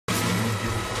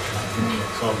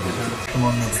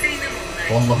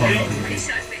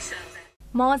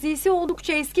Mazisi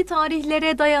oldukça eski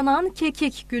tarihlere dayanan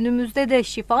kekik günümüzde de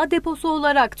şifa deposu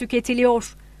olarak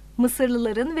tüketiliyor.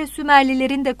 Mısırlıların ve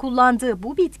Sümerlilerin de kullandığı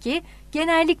bu bitki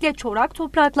genellikle çorak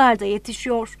topraklarda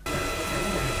yetişiyor.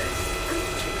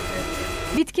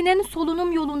 Bitkinin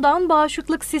solunum yolundan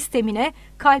bağışıklık sistemine,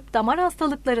 kalp damar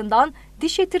hastalıklarından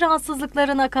diş eti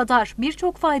rahatsızlıklarına kadar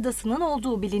birçok faydasının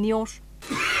olduğu biliniyor.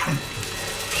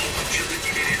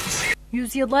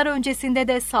 Yüzyıllar öncesinde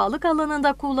de sağlık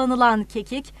alanında kullanılan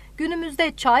kekik,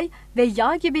 günümüzde çay ve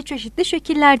yağ gibi çeşitli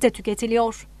şekillerde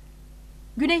tüketiliyor.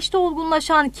 Güneşte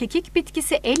olgunlaşan kekik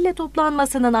bitkisi elle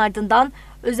toplanmasının ardından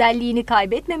özelliğini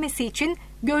kaybetmemesi için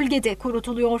gölgede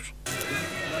kurutuluyor.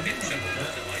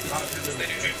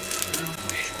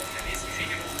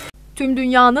 Tüm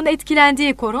dünyanın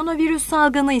etkilendiği koronavirüs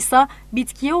salgını ise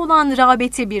bitkiye olan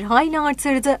rağbeti bir hayli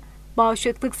artırdı.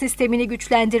 Bağışıklık sistemini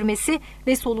güçlendirmesi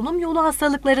ve solunum yolu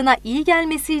hastalıklarına iyi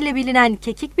gelmesiyle bilinen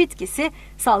kekik bitkisi,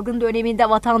 salgın döneminde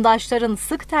vatandaşların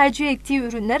sık tercih ettiği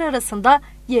ürünler arasında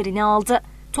yerini aldı.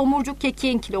 Tomurcuk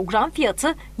kekiğin kilogram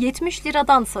fiyatı 70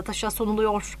 liradan satışa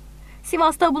sunuluyor.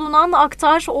 Sivas'ta bulunan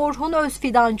Aktar Orhun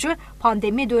Özfidancı,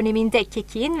 pandemi döneminde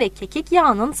kekiğin ve kekik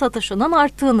yağının satışının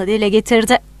arttığını dile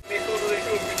getirdi.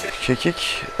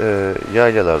 Kekik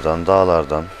yaylalardan,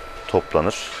 dağlardan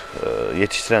toplanır.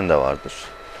 Yetiştiren de vardır.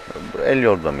 El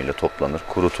yordamıyla toplanır,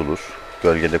 kurutulur.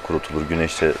 Gölgede kurutulur,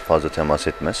 güneşte fazla temas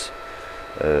etmez.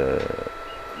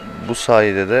 Bu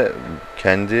sayede de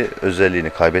kendi özelliğini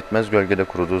kaybetmez gölgede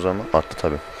kuruduğu zaman. Arttı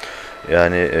tabii.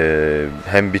 Yani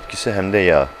hem bitkisi hem de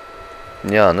yağ.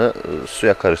 Yağını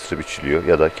suya karıştırıp içiliyor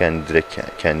ya da direkt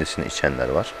kendisini içenler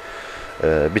var.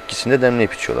 Bitkisini de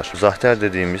demleyip içiyorlar. Zahter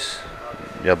dediğimiz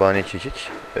yabani kekik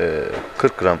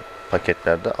 40 gram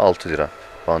paketlerde 6 lira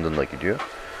bandında gidiyor.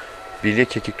 Bilye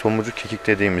kekik, tomurcuk kekik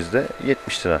dediğimizde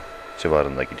 70 lira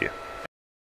civarında gidiyor.